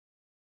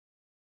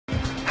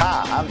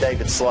Hi, I'm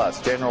David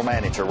Slutz, General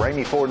Manager,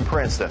 Ramey Ford in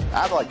Princeton.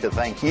 I'd like to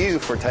thank you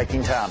for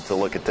taking time to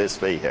look at this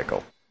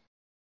vehicle.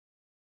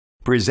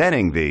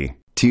 Presenting the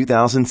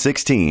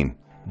 2016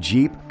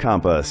 Jeep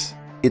Compass.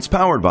 It's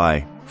powered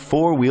by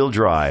four-wheel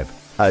drive,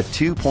 a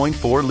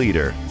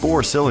 2.4-liter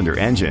four-cylinder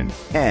engine,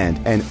 and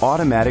an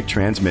automatic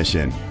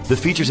transmission. The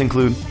features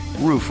include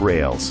roof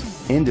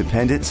rails,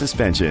 independent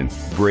suspension,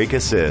 brake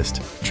assist,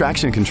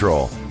 traction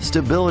control,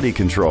 stability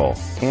control,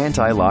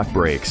 anti-lock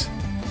brakes.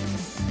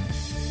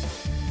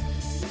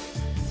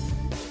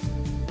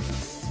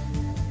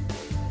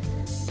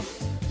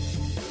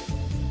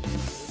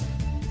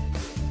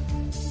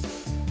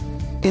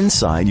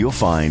 Inside you'll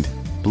find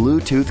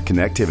Bluetooth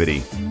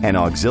connectivity, an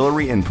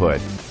auxiliary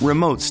input,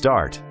 remote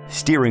start,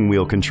 steering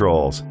wheel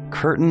controls,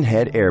 curtain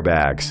head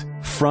airbags,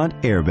 front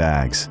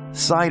airbags,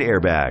 side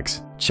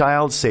airbags,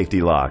 child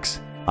safety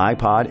locks,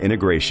 iPod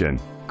integration,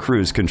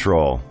 cruise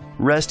control.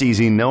 Rest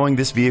easy knowing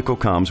this vehicle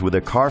comes with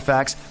a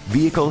Carfax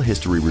Vehicle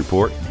History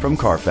Report from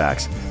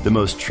Carfax, the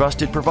most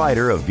trusted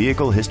provider of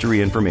vehicle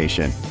history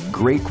information.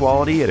 Great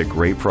quality at a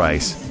great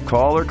price.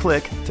 Call or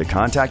click to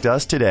contact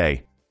us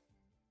today.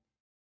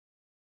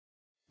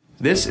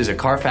 This is a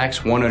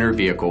Carfax one-owner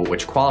vehicle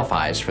which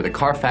qualifies for the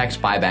Carfax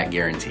buyback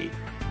guarantee.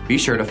 Be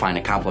sure to find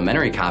a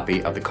complimentary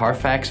copy of the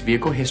Carfax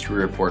Vehicle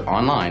History Report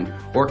online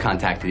or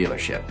contact the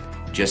dealership.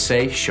 Just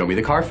say, "Show me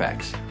the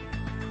Carfax."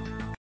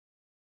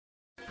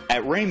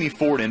 At Ramey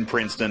Ford in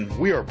Princeton,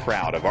 we are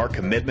proud of our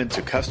commitment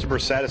to customer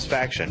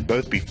satisfaction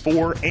both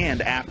before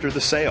and after the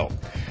sale.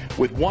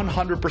 With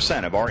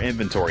 100% of our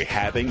inventory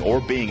having or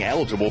being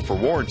eligible for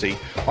warranty,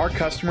 our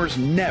customers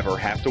never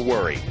have to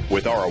worry.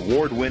 With our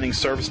award-winning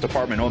service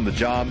department on the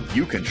job,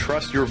 you can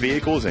trust your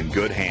vehicles in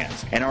good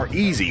hands. And our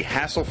easy,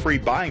 hassle-free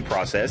buying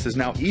process is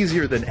now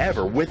easier than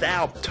ever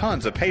without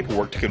tons of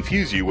paperwork to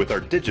confuse you with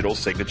our digital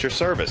signature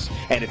service.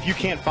 And if you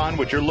can't find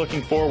what you're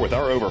looking for with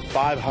our over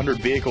 500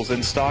 vehicles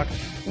in stock,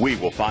 we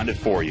will find it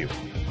for you.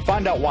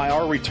 Find out why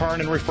our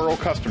return and referral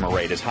customer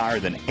rate is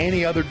higher than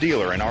any other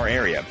dealer in our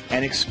area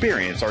and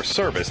experience our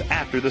service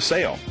after the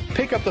sale.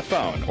 Pick up the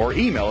phone or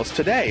email us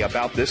today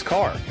about this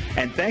car.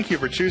 And thank you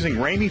for choosing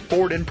Ramey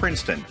Ford in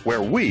Princeton,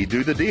 where we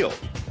do the deal.